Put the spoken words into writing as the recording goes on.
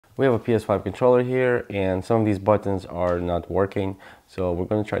We have a PS5 controller here and some of these buttons are not working. So we're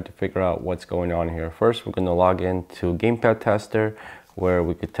going to try to figure out what's going on here. First, we're going to log into Gamepad Tester where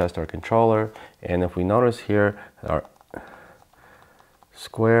we could test our controller. And if we notice here, our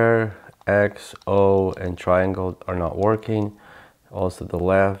square, X, O, and triangle are not working. Also the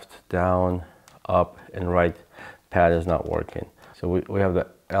left, down, up, and right pad is not working. So we have the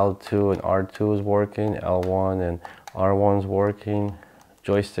L2 and R2 is working, L1 and R1 is working.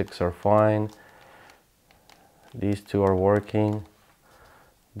 Joysticks are fine. These two are working.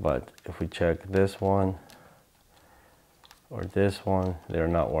 But if we check this one or this one, they're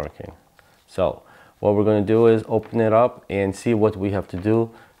not working. So what we're going to do is open it up and see what we have to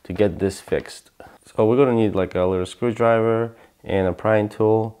do to get this fixed. So we're going to need like a little screwdriver and a prying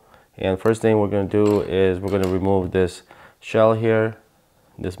tool. And first thing we're going to do is we're going to remove this shell here,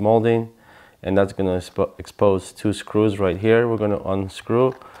 this molding, and that's going to expose two screws right here. We're going to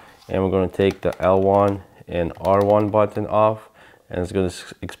unscrew and we're going to take the L1 and R1 button off, and it's going to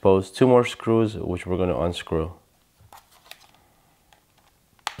expose two more screws which we're going to unscrew.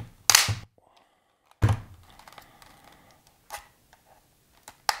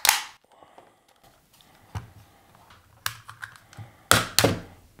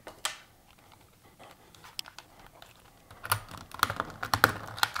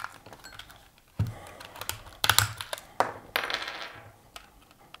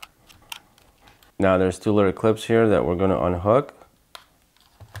 Now there's two little clips here that we're going to unhook.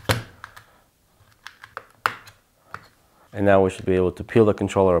 And now we should be able to peel the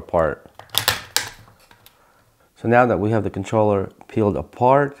controller apart. So now that we have the controller peeled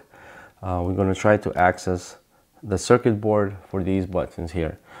apart, we're going to try to access the circuit board for these buttons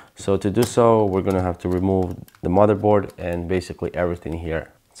here. So to do so, we're going to have to remove the motherboard and basically everything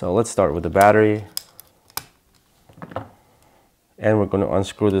here. So let's start with the battery. And we're going to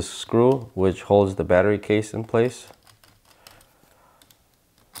unscrew this screw which holds the battery case in place.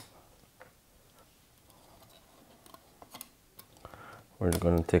 We're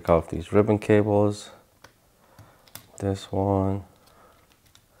going to take off these ribbon cables, this one,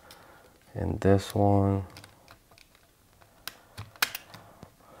 and this one.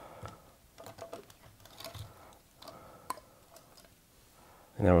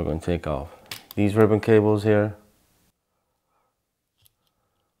 And then we're going to take off these ribbon cables here.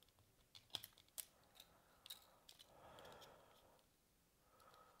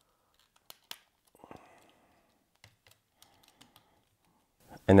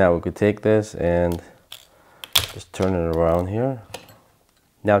 And now we could take this and just turn it around here.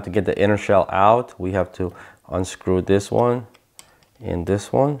 Now to get the inner shell out, we have to unscrew this one and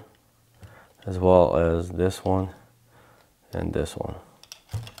this one, as well as this one and this one.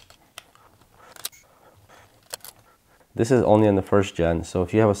 This is only on the first gen, so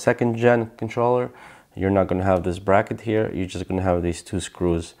if you have a second gen controller, you're not going to have this bracket here, you're just going to have these two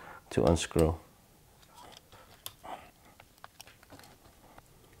screws to unscrew.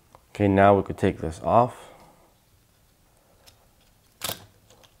 Okay, now we could take this off.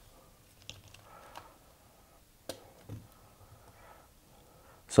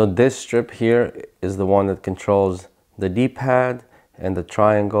 So this strip here is the one that controls the D-pad and the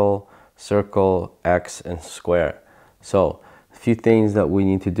triangle, circle, X, and square. So a few things that we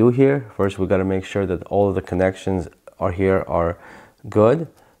need to do here. First, we got to make sure that all of the connections are good.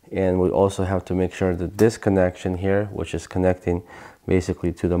 And we also have to make sure that this connection here, which is connecting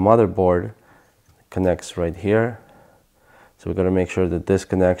basically to the motherboard, connects right here. So we're going to make sure that this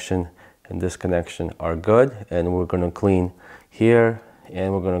connection and this connection are good, and we're going to clean here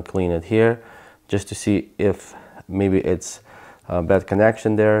and we're going to clean it here just to see if maybe it's a bad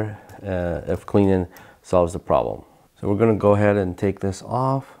connection there, if cleaning solves the problem. So we're going to go ahead and take this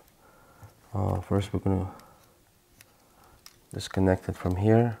off. First we're going to disconnect it from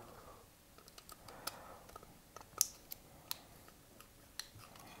here.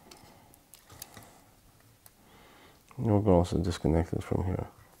 And we're going to also disconnect it from here.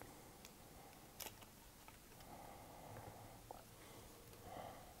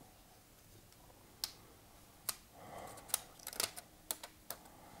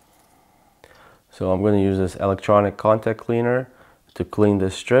 So I'm going to use this electronic contact cleaner to clean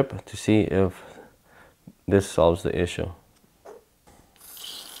this strip to see if this solves the issue.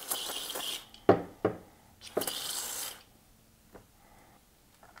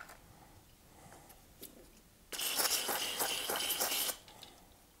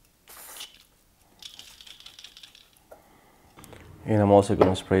 And I'm also going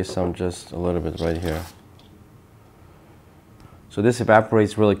to spray some just a little bit right here. So this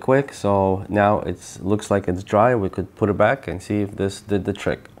evaporates really quick, so now it looks like it's dry. We could put it back and see if this did the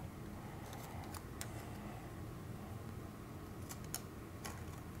trick.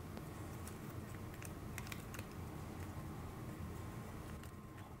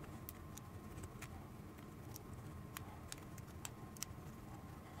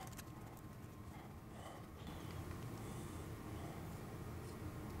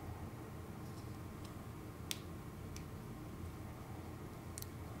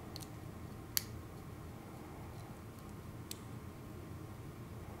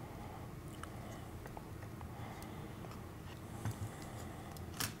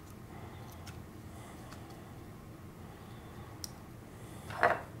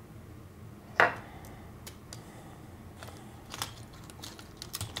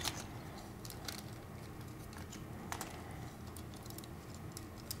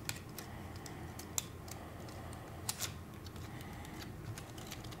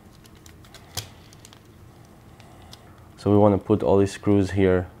 So we want to put all these screws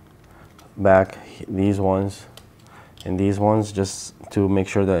here back, these ones and these ones, just to make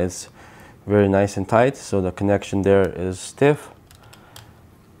sure that it's very nice and tight, so the connection there is stiff,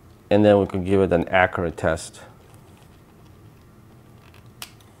 and then we can give it an accurate test.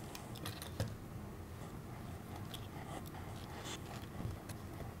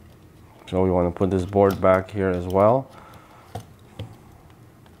 So we want to put this board back here as well.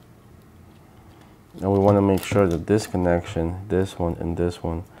 And we want to make sure that this connection, this one and this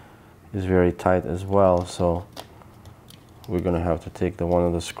one, is very tight as well. So we're going to have to take one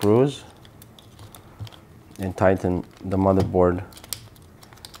of the screws and tighten the motherboard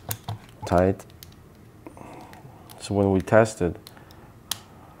tight. So when we test it,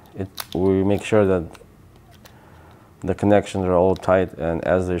 we make sure that the connections are all tight and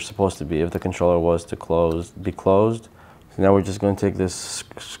as they're supposed to be if the controller was to be closed. So now we're just going to take this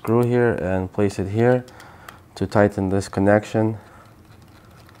screw here and place it here to tighten this connection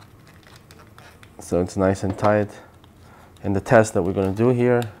so it's nice and tight. And the test that we're going to do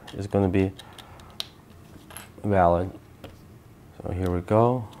here is going to be valid. So here we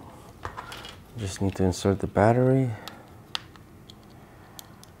go. Just need to insert the battery.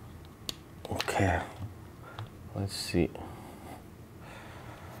 Okay, let's see.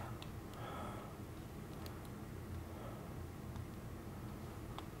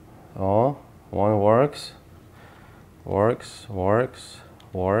 Oh, one works. Works.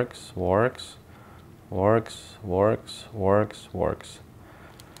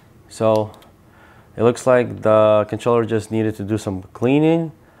 So it looks like the controller just needed to do some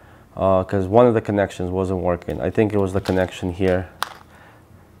cleaning because one of the connections wasn't working. I think it was the connection here,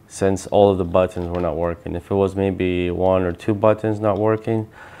 since all of the buttons were not working. If it was maybe 1 or 2 buttons not working,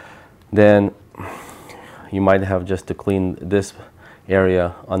 then you might have just to clean this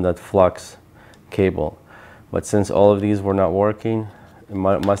area on that flux cable. But since all of these were not working, it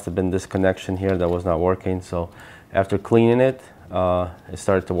must have been this connection here that was not working. So after cleaning it, it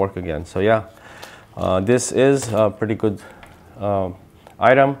started to work again. So yeah, this is a pretty good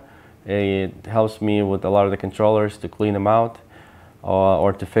item. It helps me with a lot of the controllers to clean them out,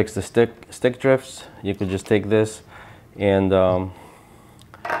 or to fix the stick drifts. You could just take this and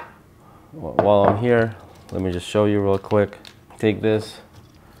while I'm here, let me just show you real quick. Take this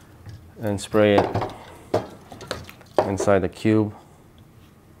and spray it inside the cube,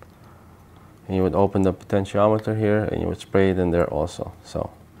 and you would open the potentiometer here and you would spray it in there also. So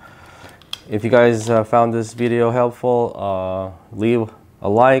if you guys found this video helpful, leave a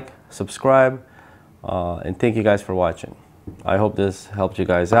like, subscribe, and thank you guys for watching. I hope this helped you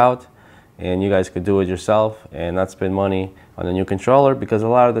guys out and you guys could do it yourself and not spend money on a new controller, because a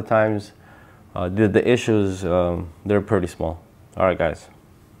lot of the times the issues, they're pretty small. Alright guys,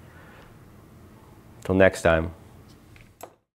 till next time.